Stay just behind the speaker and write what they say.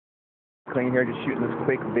Klinger here, just shooting this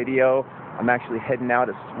quick video. I'm actually heading out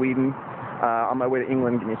of Sweden on my way to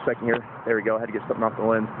England. Give me a second here. There we go. I had to get something off the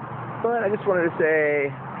lens. But I just wanted to say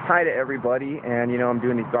hi to everybody, and you know, I'm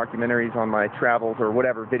doing these documentaries on my travels, or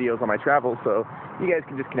whatever, videos on my travels, so you guys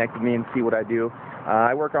can just connect with me and see what I do.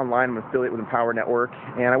 I work online. I'm an affiliate with Empower Network,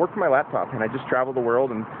 and I work from my laptop, and I just travel the world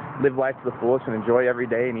and live life to the fullest and enjoy every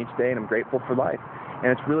day and each day, and I'm grateful for life. And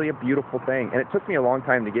it's really a beautiful thing, and it took me a long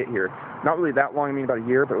time to get here. Not really that long, I mean about a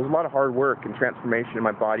year, but it was a lot of hard work and transformation in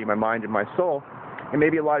my body, my mind, and my soul. And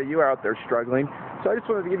maybe a lot of you are out there struggling. So I just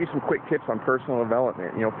wanted to give you some quick tips on personal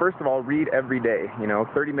development. You know, first of all, read every day. You know,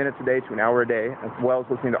 30 minutes a day to an hour a day, as well as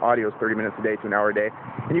listening to audios 30 minutes a day to an hour a day.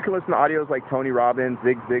 And you can listen to audios like Tony Robbins,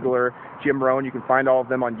 Zig Ziglar, Jim Rohn. You can find all of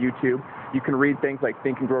them on YouTube. You can read things like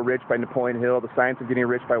Think and Grow Rich by Napoleon Hill, The Science of Getting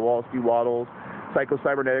Rich by Wallace D. Wattles,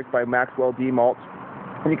 Psycho-Cybernetics by Maxwell D. Maltz.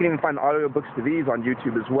 And you can even find the audiobooks to these on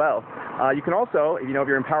YouTube as well. You can also, if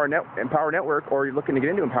you're Empower Network, or you're looking to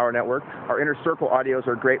get into Empower Network, our Inner Circle audios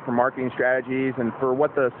are great for marketing strategies and for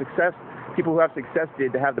what the people who have success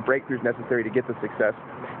did to have the breakthroughs necessary to get the success.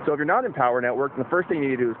 So if you're not Empower Network, then the first thing you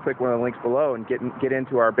need to do is click one of the links below and get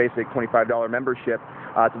into our basic $25 membership.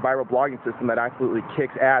 It's a viral blogging system that absolutely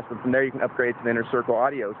kicks ass, and from there you can upgrade to the Inner Circle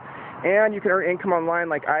audios. And you can earn income online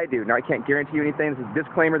like I do. Now, I can't guarantee you anything. This is a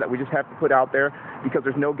disclaimer that we just have to put out there because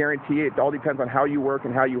there's no guarantee. It all depends on how you work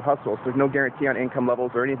and how you hustle. So there's no guarantee on income levels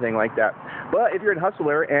or anything like that. But if you're a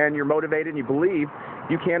hustler and you're motivated and you believe,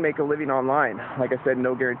 you can make a living online. Like I said,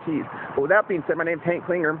 no guarantees. But with that being said, my name's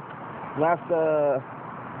Klinger. Last,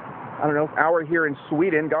 hour here in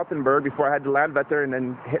Sweden, Gothenburg, before I had to Landvetter and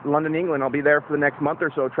then hit London, England. I'll be there for the next month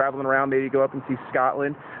or so, traveling around, maybe go up and see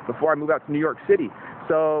Scotland before I move out to New York City.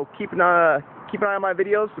 So keep an eye on my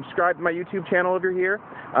videos, subscribe to my YouTube channel if you're here,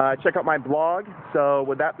 check out my blog. So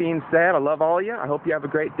with that being said, I love all of you. I hope you have a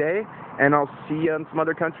great day, and I'll see you in some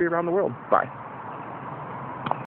other country around the world. Bye.